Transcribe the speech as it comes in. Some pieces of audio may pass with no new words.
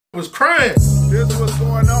Was crying. This is what's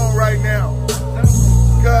going on right now.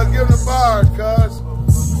 Cuz, give them the bars, cuz.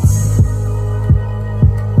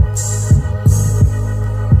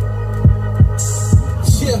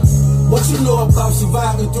 Yeah, what you know about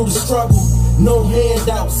surviving through the struggle? No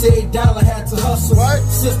handouts, every dollar had to hustle. What?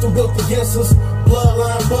 System built against us,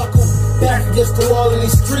 bloodline buckle. Back against the wall in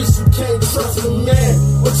these streets, you can't trust a man.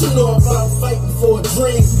 What you know about fighting for a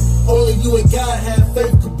dream? Only you and God have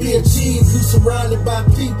faith could be achieved. You surrounded by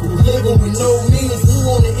people living with no means. You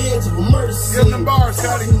on the edge of a murder scene. Give them the bars,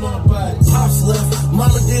 Scotty. Pops left,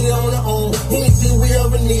 mama did it on her own. Anything we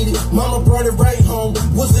ever needed, mama brought it right home.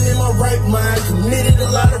 Wasn't in my right mind, committed a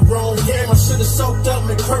lot of wrong. Damn, I should've soaked up,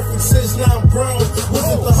 made perfect sense, now I'm grown.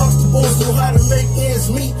 Wasn't the Huxtables knew how to make ends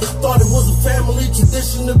meet. Thought it was a family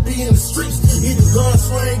tradition to be in the streets. Either gun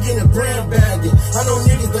slanging or grand bagging. I know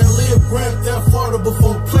niggas that live Grand Theft Auto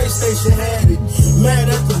before PlayStation had it. Mad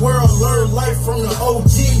at the world, learned life from the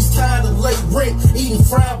OGs. Tired of late rent, eating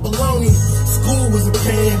fried bologna. School was a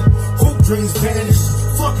can, hoop dreams vanished.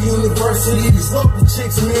 Fuck university, these local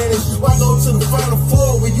chicks manage. Why go to the Final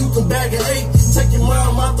Four where you can bag an 8? Take your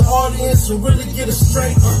mom out the audience and really get it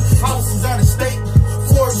straight. Houses out of state,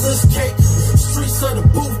 Forbes cake. Streets of the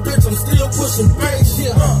booth, bitch, I'm still pushing bass.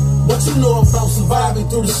 Yeah, what you know about surviving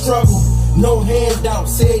through the struggle? No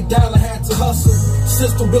handouts, every dollar had to hustle.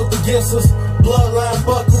 System built against us, bloodline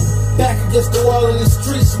buckle. Back against the wall in the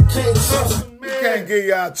streets, you can't trust. We can't get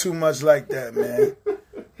y'all too much like that, man.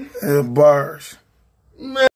 Bars. Man.